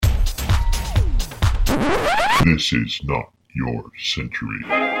This is not your century.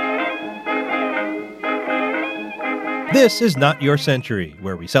 This is Not Your Century,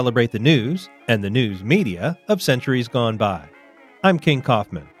 where we celebrate the news and the news media of centuries gone by. I'm King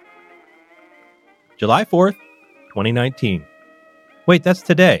Kaufman. July 4th, 2019. Wait, that's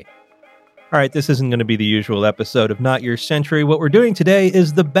today. All right, this isn't going to be the usual episode of Not Your Century. What we're doing today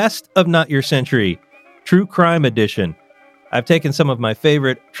is the best of Not Your Century, True Crime Edition. I've taken some of my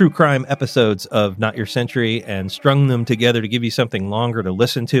favorite true crime episodes of Not Your Century and strung them together to give you something longer to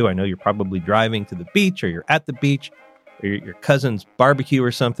listen to. I know you're probably driving to the beach, or you're at the beach, or your cousin's barbecue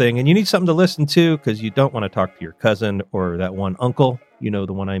or something, and you need something to listen to because you don't want to talk to your cousin or that one uncle. You know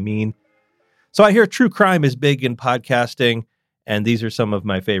the one I mean. So I hear true crime is big in podcasting, and these are some of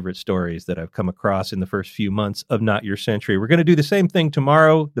my favorite stories that I've come across in the first few months of Not Your Century. We're going to do the same thing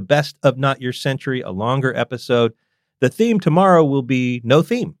tomorrow, the best of Not Your Century, a longer episode. The theme tomorrow will be no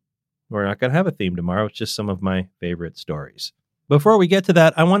theme. We're not going to have a theme tomorrow. It's just some of my favorite stories. Before we get to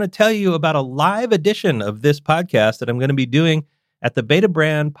that, I want to tell you about a live edition of this podcast that I'm going to be doing at the Beta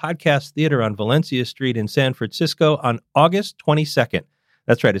Brand Podcast Theater on Valencia Street in San Francisco on August 22nd.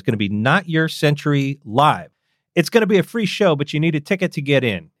 That's right. It's going to be Not Your Century Live. It's going to be a free show, but you need a ticket to get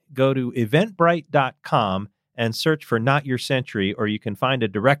in. Go to eventbrite.com and search for Not Your Century, or you can find a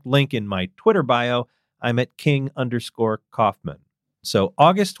direct link in my Twitter bio. I'm at King_Kaufman. So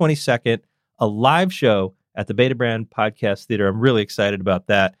August 22nd, a live show at the Beta Brand Podcast Theater. I'm really excited about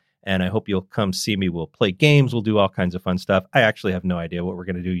that, and I hope you'll come see me. We'll play games. We'll do all kinds of fun stuff. I actually have no idea what we're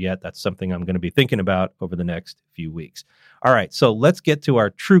going to do yet. That's something I'm going to be thinking about over the next few weeks. All right, so let's get to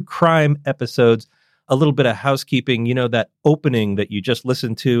our true crime episodes. A little bit of housekeeping. You know that opening that you just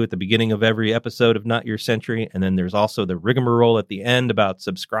listened to at the beginning of every episode of Not Your Century, and then there's also the rigmarole at the end about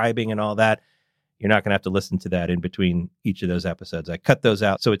subscribing and all that. You're not going to have to listen to that in between each of those episodes. I cut those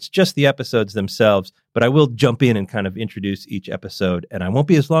out, so it's just the episodes themselves, but I will jump in and kind of introduce each episode, and I won't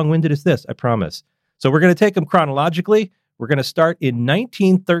be as long-winded as this, I promise. So we're going to take them chronologically. We're going to start in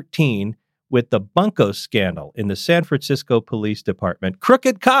 1913 with the bunko scandal in the San Francisco Police Department.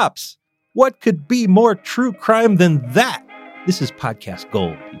 Crooked cops! What could be more true crime than that? This is podcast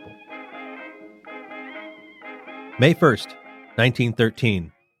gold, people. May 1st,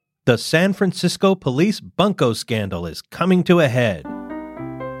 1913. The San Francisco Police bunko scandal is coming to a head.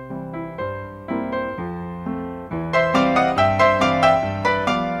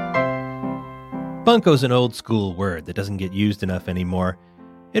 Bunko's an old school word that doesn't get used enough anymore.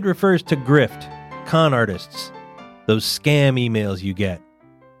 It refers to grift, con artists, those scam emails you get.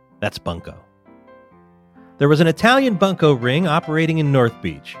 That's bunko. There was an Italian bunko ring operating in North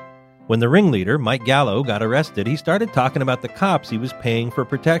Beach. When the ringleader, Mike Gallo, got arrested, he started talking about the cops he was paying for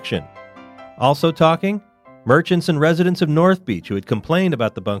protection. Also talking, merchants and residents of North Beach who had complained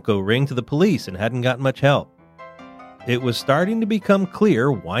about the bunko ring to the police and hadn't gotten much help. It was starting to become clear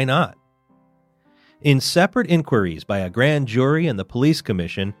why not. In separate inquiries by a grand jury and the police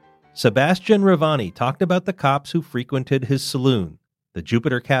commission, Sebastian Ravani talked about the cops who frequented his saloon, the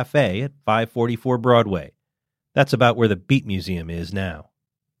Jupiter Cafe at 544 Broadway. That's about where the Beat Museum is now.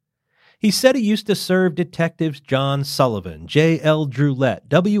 He said he used to serve detectives John Sullivan, J.L. Drulette,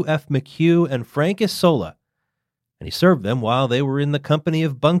 W.F. McHugh, and Frank Isola, and he served them while they were in the company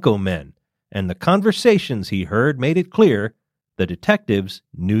of bunko men, and the conversations he heard made it clear the detectives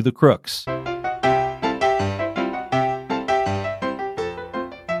knew the crooks.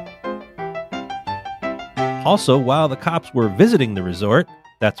 Also, while the cops were visiting the resort,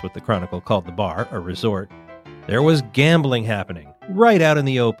 that's what the Chronicle called the bar, a resort, there was gambling happening right out in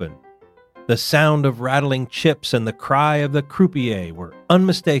the open. The sound of rattling chips and the cry of the croupier were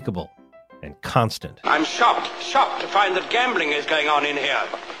unmistakable and constant. I'm shocked to find that gambling is going on in here.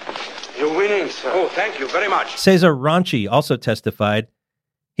 You're winning, sir. Oh, thank you very much. Cesar Ranchi also testified.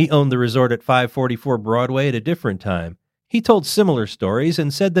 He owned the resort at 544 Broadway at a different time. He told similar stories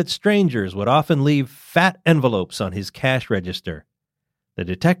and said that strangers would often leave fat envelopes on his cash register. The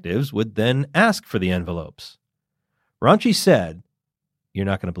detectives would then ask for the envelopes. Ranchi said, you're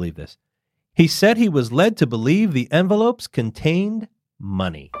not going to believe this, he said he was led to believe the envelopes contained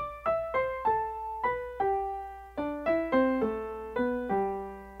money.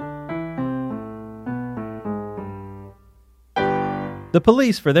 The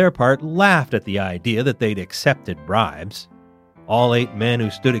police, for their part, laughed at the idea that they'd accepted bribes. All 8 men who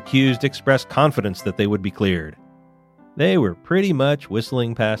stood accused expressed confidence that they would be cleared. They were pretty much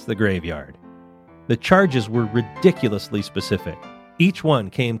whistling past the graveyard. The charges were ridiculously specific. Each one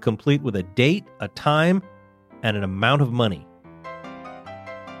came complete with a date, a time, and an amount of money.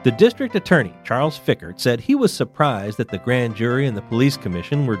 The district attorney, Charles Fickert, said he was surprised that the grand jury and the police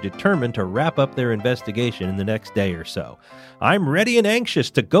commission were determined to wrap up their investigation in the next day or so. "I'm ready and anxious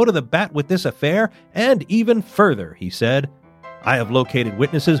to go to the bat with this affair, and even further," he said. "I have located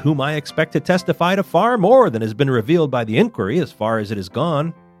witnesses whom I expect to testify to far more than has been revealed by the inquiry as far as it has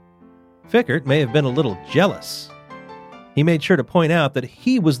gone." Fickert may have been a little jealous. He made sure to point out that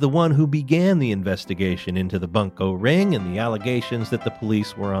he was the one who began the investigation into the bunko ring and the allegations that the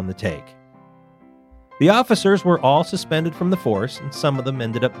police were on the take. The officers were all suspended from the force, and some of them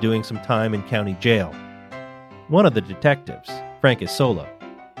ended up doing some time in county jail. One of the detectives, Frank Isola,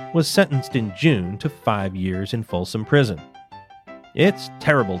 was sentenced in June to 5 years in Folsom Prison. It's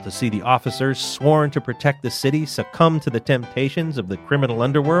terrible to see the officers sworn to protect the city succumb to the temptations of the criminal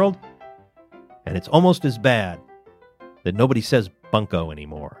underworld, and it's almost as bad that nobody says bunko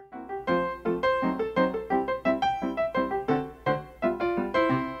anymore.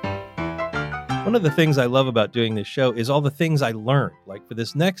 One of the things I love about doing this show is all the things I learned. Like for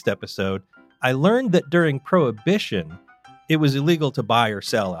this next episode, I learned that during Prohibition, it was illegal to buy or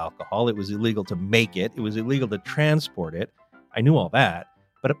sell alcohol. It was illegal to make it. It was illegal to transport it. I knew all that.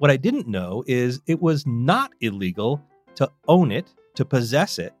 But what I didn't know is it was not illegal to own it, to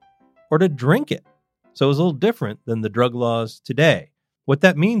possess it, or to drink it. So it was a little different than the drug laws today. What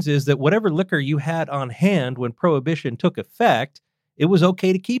that means is that whatever liquor you had on hand when Prohibition took effect, it was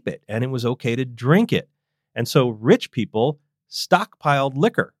okay to keep it, and it was okay to drink it. And so rich people stockpiled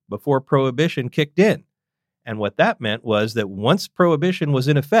liquor before Prohibition kicked in. And what that meant was that once Prohibition was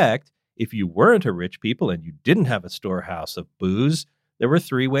in effect, if you weren't a rich people and you didn't have a storehouse of booze, there were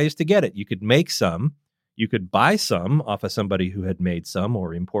 3 ways to get it. You could make some, you could buy some off of somebody who had made some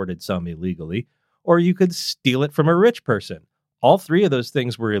or imported some illegally, or you could steal it from a rich person. All 3 of those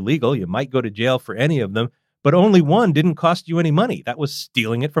things were illegal. You might go to jail for any of them, but only one didn't cost you any money. That was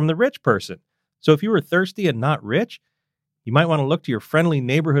stealing it from the rich person. So if you were thirsty and not rich, you might want to look to your friendly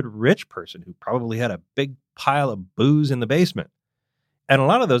neighborhood rich person who probably had a big pile of booze in the basement. And a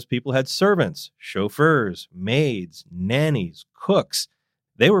lot of those people had servants, chauffeurs, maids, nannies, cooks.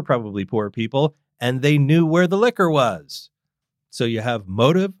 They were probably poor people, and they knew where the liquor was. So you have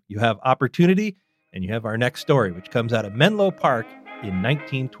motive, you have opportunity, and you have our next story, which comes out of Menlo Park in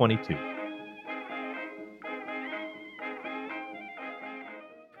 1922.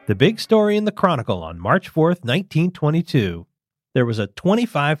 The big story in the Chronicle on March 4th, 1922. There was a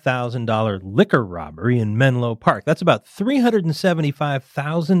 $25,000 liquor robbery in Menlo Park. That's about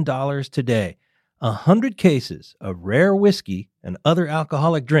 $375,000 today. 100 cases of rare whiskey and other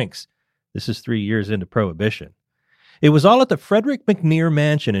alcoholic drinks. This is 3 years into Prohibition. It was all at the Frederick McNear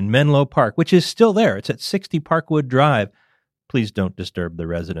Mansion in Menlo Park, which is still there. It's at 60 Parkwood Drive. Please don't disturb the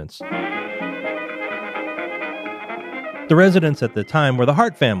residents. The residents at the time were the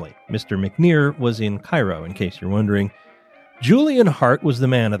Hart family. Mr. McNear was in Cairo, in case you're wondering. Julian Hart was the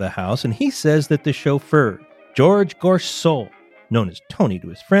man of the house, and he says that the chauffeur, George Gorsole, known as Tony to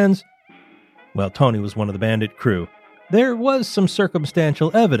his friends, well, Tony was one of the bandit crew. There was some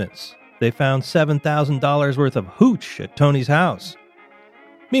circumstantial evidence. They found $7,000 worth of hooch at Tony's house.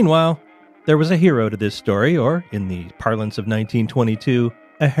 Meanwhile, there was a hero to this story, or, in the parlance of 1922,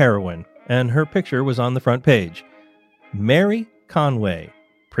 a heroine, and her picture was on the front page. Mary Conway,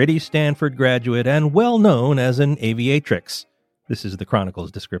 pretty Stanford graduate and well known as an aviatrix. This is the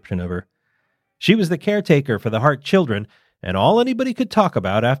Chronicle's description of her. She was the caretaker for the Hart children, and all anybody could talk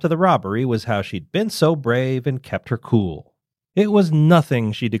about after the robbery was how she'd been so brave and kept her cool. It was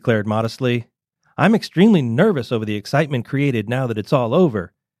nothing, she declared modestly. I'm extremely nervous over the excitement created now that it's all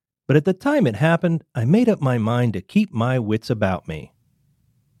over, but at the time it happened, I made up my mind to keep my wits about me.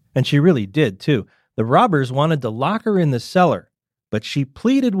 And she really did, too. The robbers wanted to lock her in the cellar, but she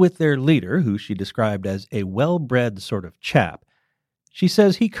pleaded with their leader, who she described as a well-bred sort of chap. She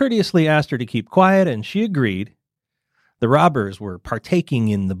says he courteously asked her to keep quiet, and she agreed. The robbers were partaking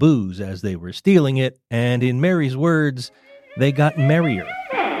in the booze as they were stealing it, and in Mary's words, they got merrier.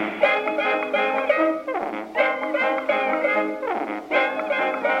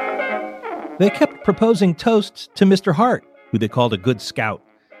 They kept proposing toasts to Mr. Hart, who they called a good scout,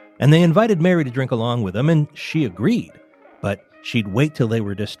 and they invited Mary to drink along with them, and she agreed. But she'd wait till they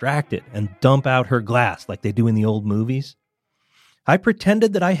were distracted and dump out her glass like they do in the old movies. I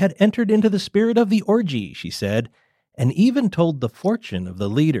pretended that I had entered into the spirit of the orgy, she said, and even told the fortune of the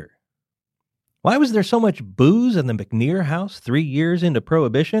leader. Why was there so much booze in the McNear house 3 years into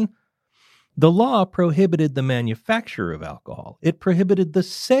Prohibition? The law prohibited the manufacture of alcohol. It prohibited the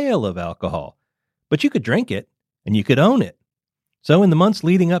sale of alcohol. But you could drink it, and you could own it. So in the months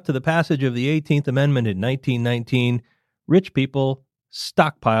leading up to the passage of the 18th Amendment in 1919, rich people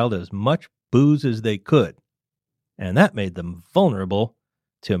stockpiled as much booze as they could, and that made them vulnerable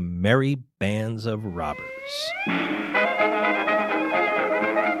to merry bands of robbers.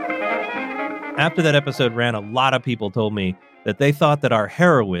 After that episode ran, a lot of people told me that they thought that our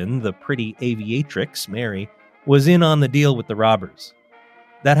heroine, the pretty aviatrix, Mary, was in on the deal with the robbers.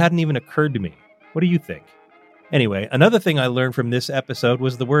 That hadn't even occurred to me. What do you think? Anyway, another thing I learned from this episode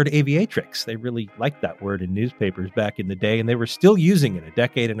was the word aviatrix. They really liked that word in newspapers back in the day, and they were still using it a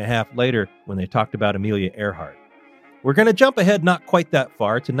decade and a half later when they talked about Amelia Earhart. We're going to jump ahead not quite that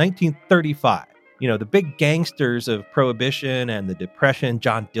far to 1935. You know, the big gangsters of Prohibition and the Depression,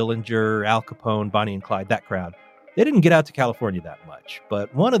 John Dillinger, Al Capone, Bonnie and Clyde, that crowd, they didn't get out to California that much,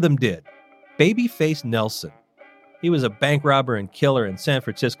 but one of them did. Babyface Nelson. He was a bank robber and killer, and San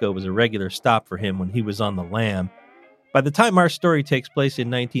Francisco was a regular stop for him when he was on the lam. By the time our story takes place in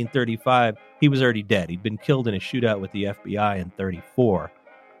 1935, he was already dead. He'd been killed in a shootout with the FBI in 1934.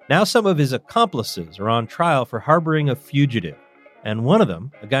 Now some of his accomplices are on trial for harboring a fugitive, and one of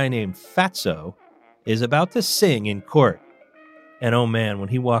them, a guy named Fatso, is about to sing in court. And oh man, when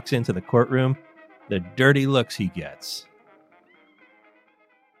he walks into the courtroom, the dirty looks he gets.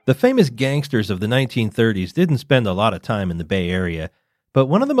 The famous gangsters of the 1930s didn't spend a lot of time in the Bay Area, but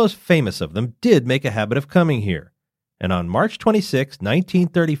one of the most famous of them did make a habit of coming here. And on March 26,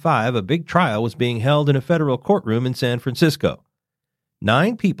 1935, a big trial was being held in a federal courtroom in San Francisco.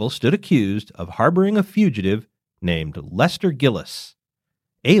 9 people stood accused of harboring a fugitive named Lester Gillis,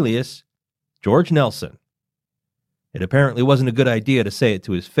 alias George Nelson. It apparently wasn't a good idea to say it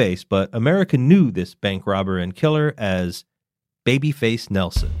to his face, but America knew this bank robber and killer as Babyface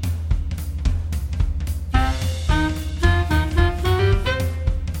Nelson.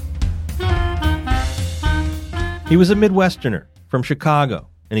 He was a Midwesterner from Chicago,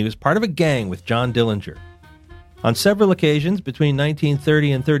 and he was part of a gang with John Dillinger. On several occasions between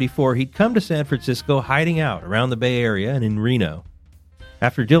 1930 and 34, he'd come to San Francisco hiding out around the Bay Area and in Reno.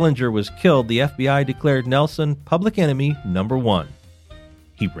 After Dillinger was killed, the FBI declared Nelson public enemy number 1.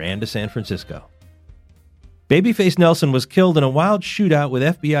 He ran to San Francisco. Babyface Nelson was killed in a wild shootout with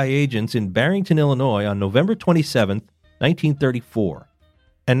FBI agents in Barrington, Illinois on November 27, 1934.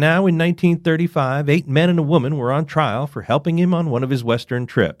 And now in 1935, 8 men and a woman were on trial for helping him on one of his Western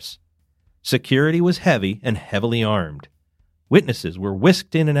trips. Security was heavy and heavily armed. Witnesses were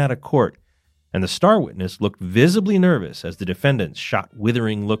whisked in and out of court, and the star witness looked visibly nervous as the defendants shot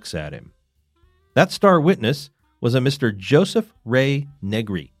withering looks at him. That star witness was a Mr. Joseph Ray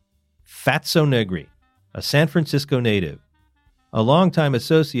Negri, Fatso Negri, a San Francisco native. A longtime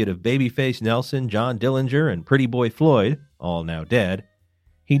associate of Babyface Nelson, John Dillinger, and Pretty Boy Floyd, all now dead,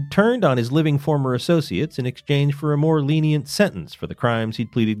 he'd turned on his living former associates in exchange for a more lenient sentence for the crimes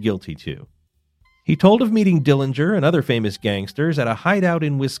he'd pleaded guilty to. He told of meeting Dillinger and other famous gangsters at a hideout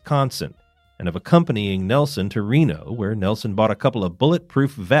in Wisconsin, and of accompanying Nelson to Reno, where Nelson bought a couple of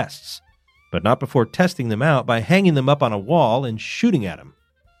bulletproof vests, but not before testing them out by hanging them up on a wall and shooting at him.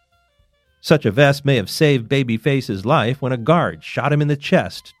 Such a vest may have saved Babyface's life when a guard shot him in the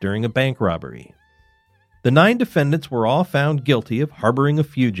chest during a bank robbery. The 9 defendants were all found guilty of harboring a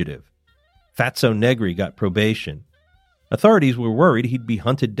fugitive. Fatso Negri got probation. Authorities were worried he'd be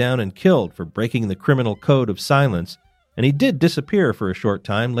hunted down and killed for breaking the criminal code of silence, and he did disappear for a short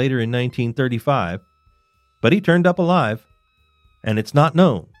time later in 1935, but he turned up alive, and it's not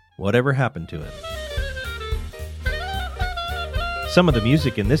known whatever happened to him. Some of the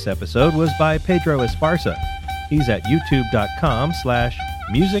music in this episode was by Pedro Esparza. He's at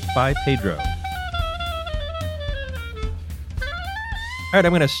youtube.com/musicbypedro. All right,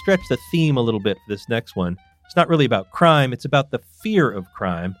 I'm going to stretch the theme a little bit for this next one. It's not really about crime, it's about the fear of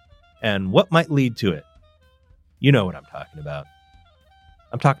crime and what might lead to it. You know what I'm talking about.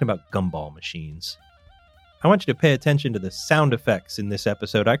 I'm talking about gumball machines. I want you to pay attention to the sound effects in this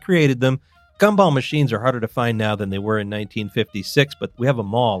episode. I created them. Gumball machines are harder to find now than they were in 1956, but we have a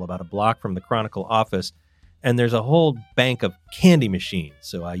mall about a block from the Chronicle office, and there's a whole bank of candy machines,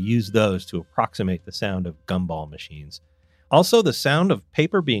 so I use those to approximate the sound of gumball machines. Also, the sound of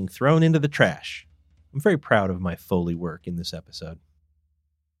paper being thrown into the trash. I'm very proud of my Foley work in this episode.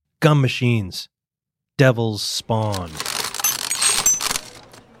 Gum machines. Devil's spawn.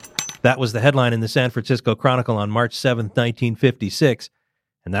 That was the headline in the San Francisco Chronicle on March 7, 1956,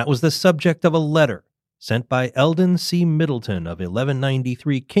 and that was the subject of a letter sent by Eldon C. Middleton of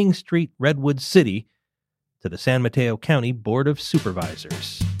 1193 King Street, Redwood City, to the San Mateo County Board of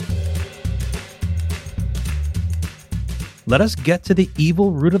Supervisors. Let us get to the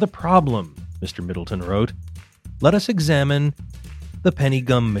evil root of the problem, Mr. Middleton wrote. Let us examine the penny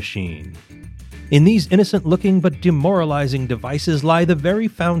gum machine. In these innocent-looking but demoralizing devices lie the very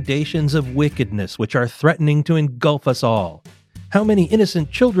foundations of wickedness which are threatening to engulf us all. How many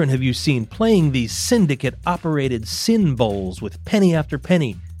innocent children have you seen playing these syndicate-operated sin bowls with penny after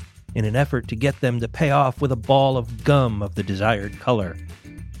penny in an effort to get them to pay off with a ball of gum of the desired color?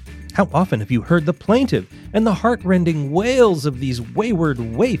 How often have you heard the plaintive and the heart-rending wails of these wayward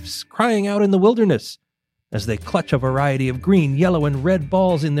waifs crying out in the wilderness as they clutch a variety of green, yellow, and red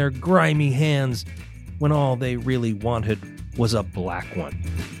balls in their grimy hands when all they really wanted was a black one?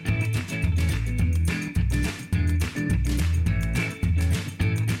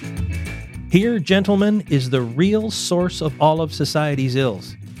 Here, gentlemen, is the real source of all of society's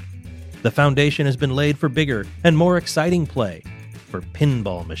ills. The foundation has been laid for bigger and more exciting play, for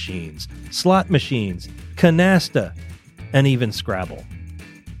pinball machines, slot machines, canasta, and even Scrabble.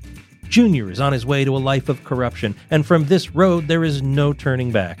 Junior is on his way to a life of corruption, and from this road there is no turning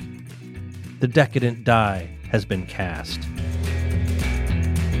back. The decadent die has been cast.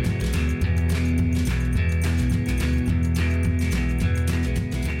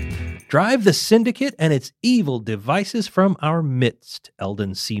 Drive the syndicate and its evil devices from our midst,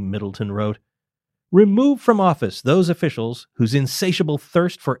 Eldon C. Middleton wrote. Remove from office those officials whose insatiable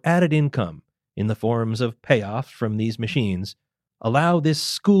thirst for added income, in the forms of payoffs from these machines, allow this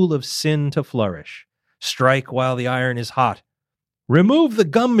school of sin to flourish. Strike while the iron is hot. Remove the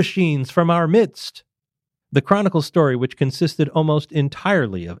gum machines from our midst. The Chronicle story, which consisted almost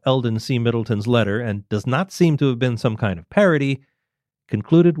entirely of Eldon C. Middleton's letter and does not seem to have been some kind of parody,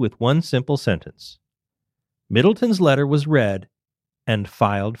 concluded with one simple sentence. Middleton's letter was read and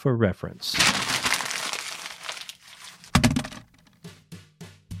filed for reference.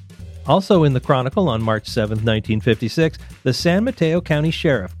 Also in the Chronicle on March 7, 1956, the San Mateo County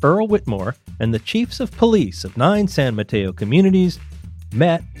Sheriff Earl Whitmore and the chiefs of police of 9 San Mateo communities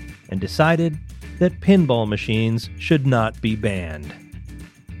met and decided that pinball machines should not be banned.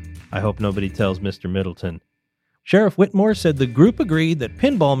 I hope nobody tells Mr. Middleton. Sheriff Whitmore said the group agreed that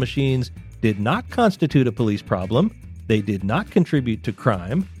pinball machines did not constitute a police problem, they did not contribute to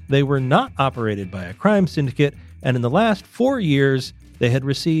crime, they were not operated by a crime syndicate, and in the last 4 years, they had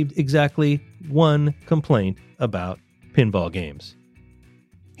received exactly one complaint about pinball games.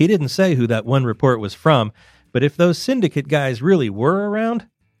 He didn't say who that one report was from, but if those syndicate guys really were around,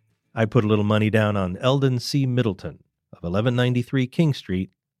 I'd put a little money down on Eldon C. Middleton of 1193 King Street,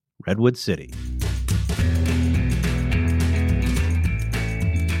 Redwood City.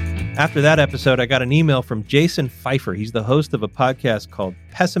 After that episode, I got an email from Jason Pfeiffer. He's the host of a podcast called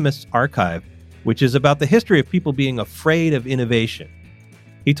Pessimist's Archive, which is about the history of people being afraid of innovation.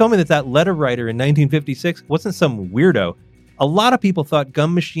 He told me that letter writer in 1956 wasn't some weirdo. A lot of people thought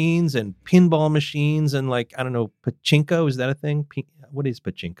gum machines and pinball machines and pachinko, is that a thing? What is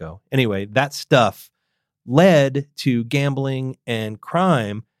pachinko? Anyway, that stuff led to gambling and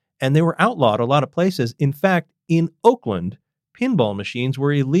crime, and they were outlawed a lot of places. In fact, in Oakland, pinball machines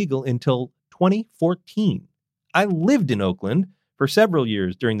were illegal until 2014. I lived in Oakland for several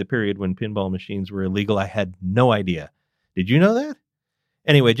years during the period when pinball machines were illegal. I had no idea. Did you know that?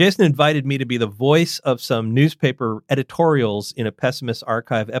 Anyway, Jason invited me to be the voice of some newspaper editorials in a Pessimist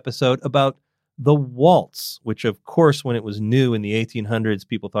Archive episode about the waltz, which, of course, when it was new in the 1800s,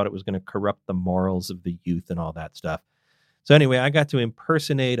 people thought it was going to corrupt the morals of the youth and all that stuff. So anyway, I got to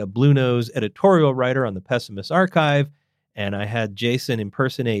impersonate a Blue Nose editorial writer on the Pessimist Archive, and I had Jason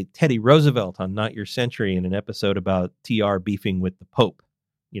impersonate Teddy Roosevelt on Not Your Century in an episode about TR beefing with the Pope,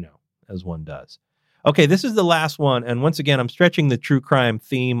 as one does. Okay, this is the last one, and once again, I'm stretching the true crime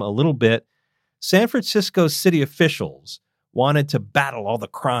theme a little bit. San Francisco city officials wanted to battle all the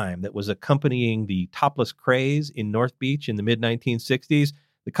crime that was accompanying the topless craze in North Beach in the mid-1960s.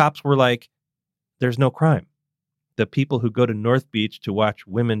 The cops were like, there's no crime. The people who go to North Beach to watch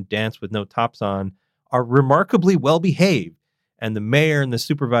women dance with no tops on are remarkably well-behaved, and the mayor and the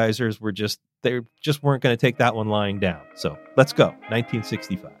supervisors were they just weren't going to take that one lying down. So let's go,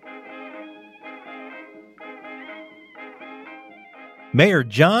 1965. Mayor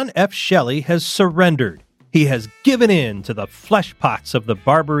John F. Shelley has surrendered. He has given in to the flesh pots of the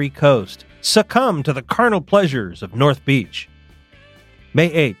Barbary Coast, succumbed to the carnal pleasures of North Beach. May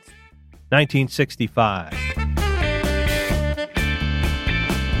 8th, 1965.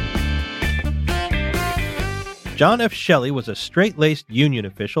 John F. Shelley was a straight-laced union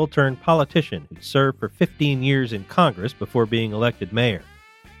official turned politician who served for 15 years in Congress before being elected mayor.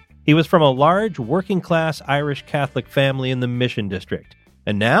 He was from a large, working-class Irish Catholic family in the Mission District.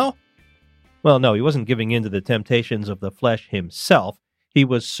 And now? Well, no, he wasn't giving in to the temptations of the flesh himself. He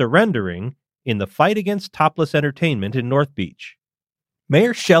was surrendering in the fight against topless entertainment in North Beach.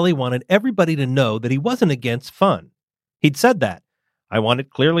 Mayor Shelley wanted everybody to know that he wasn't against fun. He'd said that. I want it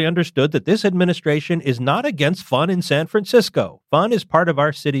clearly understood that this administration is not against fun in San Francisco. Fun is part of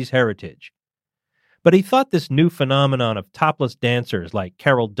our city's heritage. But he thought this new phenomenon of topless dancers like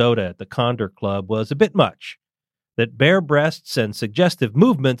Carol Doda at the Condor Club was a bit much, that bare breasts and suggestive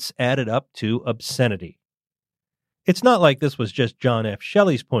movements added up to obscenity. It's not like this was just John F.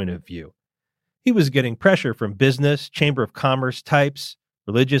 Shelley's point of view. He was getting pressure from business, Chamber of Commerce types,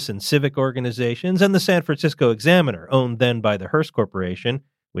 religious and civic organizations, and the San Francisco Examiner, owned then by the Hearst Corporation,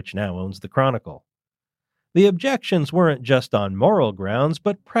 which now owns the Chronicle. The objections weren't just on moral grounds,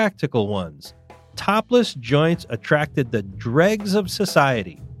 but practical ones. Topless joints attracted the dregs of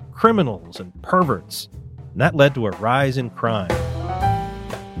society, criminals and perverts, and that led to a rise in crime.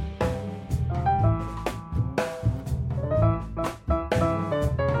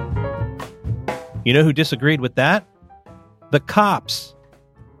 You know who disagreed with that? The cops.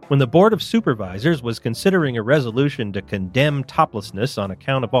 When the Board of Supervisors was considering a resolution to condemn toplessness on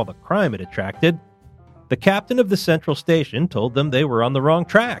account of all the crime it attracted, the captain of the Central Station told them they were on the wrong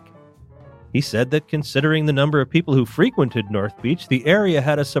track. He said that considering the number of people who frequented North Beach, the area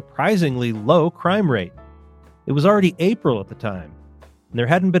had a surprisingly low crime rate. It was already April at the time, and there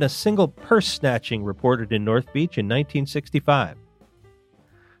hadn't been a single purse snatching reported in North Beach in 1965.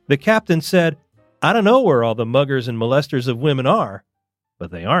 The captain said, "I don't know where all the muggers and molesters of women are, but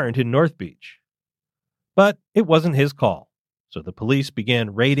they aren't in North Beach." But it wasn't his call, so the police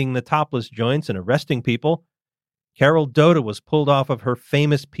began raiding the topless joints and arresting people. Carol Doda was pulled off of her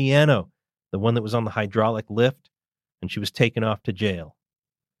famous piano, the one that was on the hydraulic lift, and she was taken off to jail.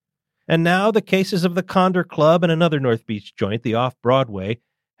 And now the cases of the Condor Club and another North Beach joint, the Off-Broadway,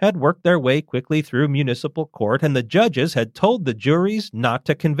 had worked their way quickly through municipal court, and the judges had told the juries not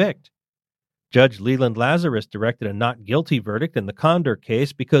to convict. Judge Leland Lazarus directed a not guilty verdict in the Condor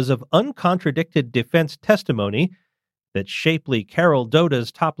case because of uncontradicted defense testimony that shapely Carol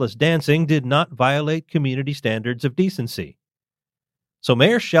Doda's topless dancing did not violate community standards of decency. So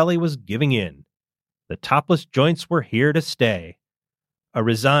Mayor Shelley was giving in. The topless joints were here to stay. A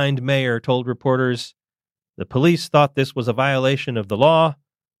resigned mayor told reporters, "The police thought this was a violation of the law.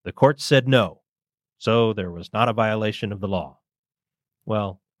 The court said no. So there was not a violation of the law."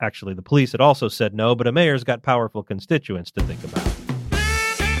 Well, actually, the police had also said no, but a mayor's got powerful constituents to think about.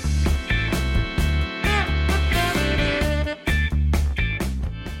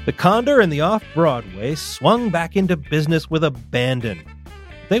 The Condor and the Off-Broadway swung back into business with abandon.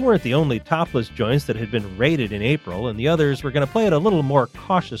 They weren't the only topless joints that had been raided in April, and the others were going to play it a little more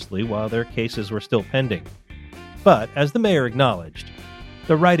cautiously while their cases were still pending. But, as the mayor acknowledged,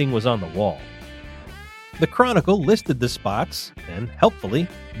 the writing was on the wall. The Chronicle listed the spots, and, helpfully,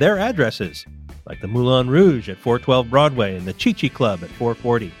 their addresses, like the Moulin Rouge at 412 Broadway and the Chi-Chi Club at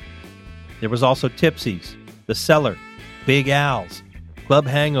 440. There was also Tipsy's, the Cellar, Big Al's, Club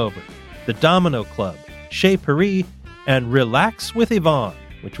Hangover, the Domino Club, Chez Paris, and Relax with Yvonne,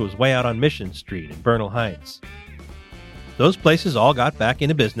 which was way out on Mission Street in Bernal Heights. Those places all got back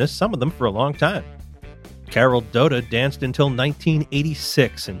into business, some of them for a long time. Carol Doda danced until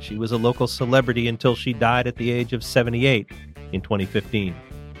 1986, and she was a local celebrity until she died at the age of 78 in 2015.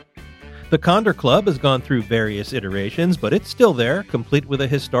 The Condor Club has gone through various iterations, but it's still there, complete with a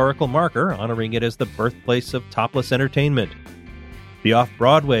historical marker honoring it as the birthplace of topless entertainment. The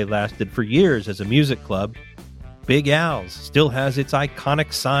Off-Broadway lasted for years as a music club. Big Al's still has its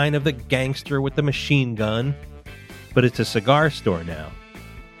iconic sign of the gangster with the machine gun, but it's a cigar store now,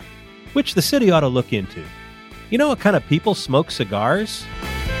 which the city ought to look into. You know what kind of people smoke cigars?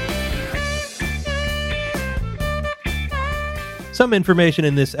 Some information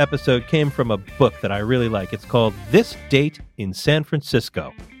in this episode came from a book that I really like. It's called This Date in San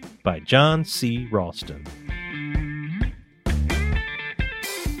Francisco by John C. Ralston.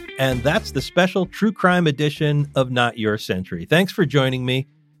 And that's the special true crime edition of Not Your Century. Thanks for joining me,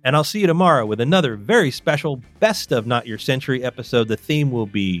 and I'll see you tomorrow with another very special Best of Not Your Century episode. The theme will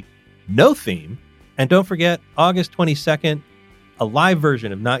be No Theme. And don't forget, August 22nd, a live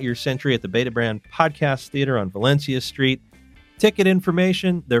version of Not Your Century at the Beta Brand Podcast Theater on Valencia Street. Ticket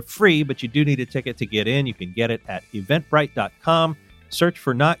information, they're free, but you do need a ticket to get in. You can get it at eventbrite.com. Search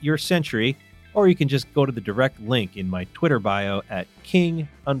for Not Your Century, or you can just go to the direct link in my Twitter bio at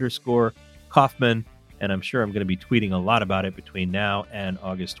king_Kaufman, and I'm sure I'm going to be tweeting a lot about it between now and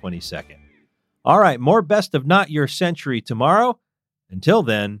August 22nd. All right, more Best of Not Your Century tomorrow. Until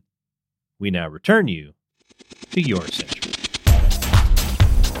then, we now return you to your century.